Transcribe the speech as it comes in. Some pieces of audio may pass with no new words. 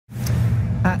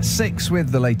At 6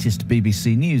 with the latest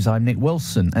BBC News, I'm Nick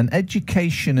Wilson. An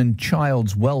education and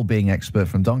child's wellbeing expert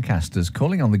from Doncaster is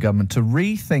calling on the government to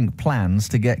rethink plans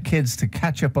to get kids to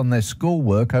catch up on their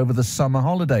schoolwork over the summer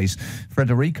holidays.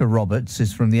 Frederika Roberts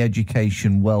is from the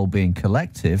Education Wellbeing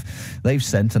Collective. They've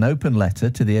sent an open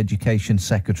letter to the Education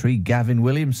Secretary, Gavin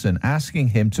Williamson, asking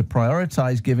him to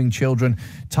prioritise giving children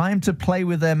time to play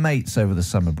with their mates over the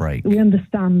summer break. We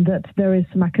understand that there is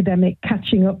some academic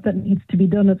catching up that needs to be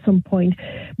done at some point.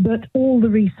 But all the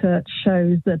research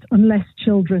shows that unless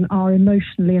children are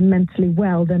emotionally and mentally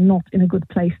well, they're not in a good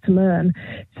place to learn.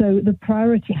 So the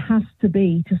priority has to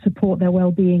be to support their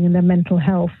well-being and their mental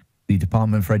health. The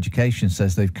Department for Education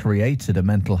says they've created a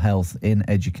mental health in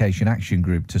education action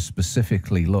group to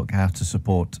specifically look how to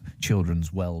support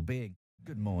children's well-being.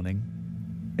 Good morning.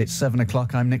 It's 7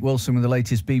 o'clock. I'm Nick Wilson with the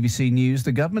latest BBC News.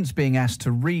 The government's being asked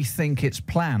to rethink its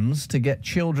plans to get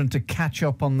children to catch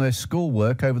up on their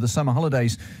schoolwork over the summer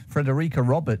holidays. Frederika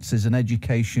Roberts is an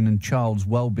education and child's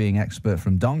wellbeing expert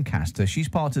from Doncaster. She's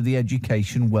part of the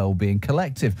Education Wellbeing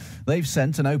Collective. They've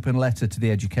sent an open letter to the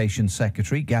Education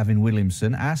Secretary, Gavin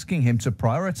Williamson, asking him to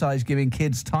prioritise giving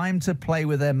kids time to play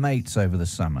with their mates over the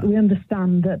summer. We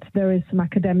understand that there is some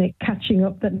academic catching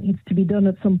up that needs to be done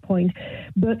at some point,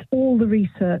 but all the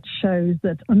research shows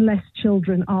that unless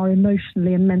children are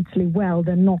emotionally and mentally well,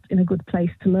 they're not in a good place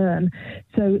to learn.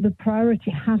 So the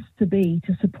priority has to be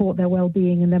to support their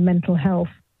well-being and their mental health.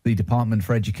 The Department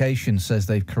for Education says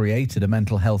they've created a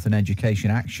mental health and education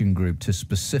action group to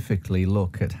specifically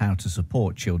look at how to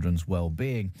support children's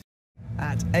well-being.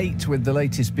 At 8 with the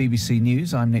latest BBC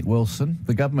News, I'm Nick Wilson.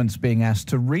 The government's being asked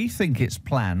to rethink its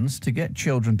plans to get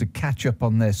children to catch up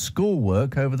on their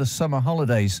schoolwork over the summer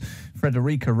holidays.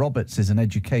 Frederika Roberts is an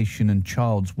education and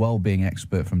child's wellbeing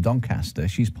expert from Doncaster.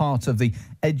 She's part of the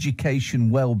Education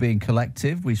Wellbeing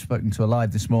Collective. We've spoken to her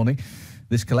live this morning.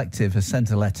 This collective has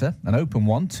sent a letter, an open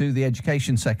one, to the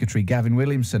Education Secretary, Gavin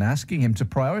Williamson, asking him to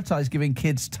prioritise giving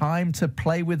kids time to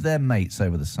play with their mates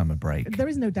over the summer break. There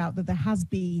is no doubt that there has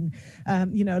been, a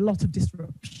lot of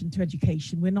disruption to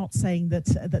education. We're not saying that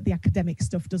the academic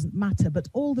stuff doesn't matter, but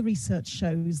all the research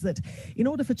shows that in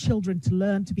order for children to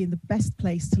learn, to be in the best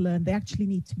place to learn, they actually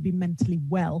need to be mentally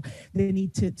well. They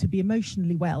need to be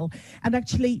emotionally well. And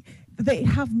actually, they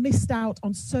have missed out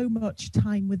on so much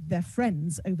time with their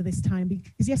friends over this time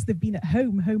because, yes, they've been at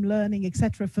home learning,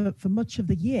 etc., for much of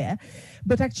the year,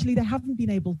 but actually they haven't been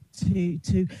able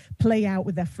to play out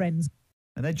with their friends.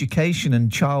 An education and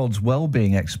child's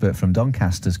wellbeing expert from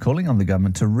Doncaster is calling on the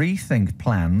government to rethink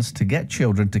plans to get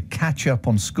children to catch up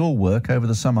on schoolwork over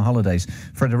the summer holidays.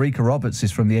 Frederika Roberts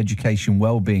is from the Education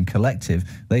Wellbeing Collective.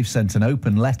 They've sent an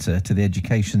open letter to the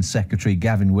Education Secretary,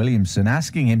 Gavin Williamson,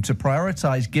 asking him to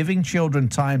prioritise giving children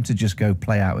time to just go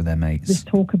play out with their mates. This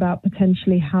talk about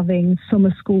potentially having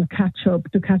summer school catch up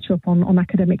on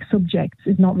academic subjects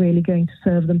is not really going to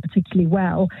serve them particularly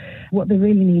well. What they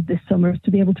really need this summer is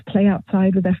to be able to play outside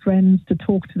with their friends, to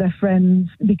talk to their friends,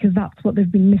 because that's what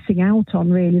they've been missing out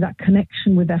on, really, that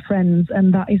connection with their friends,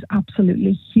 and that is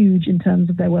absolutely huge in terms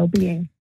of their well-being.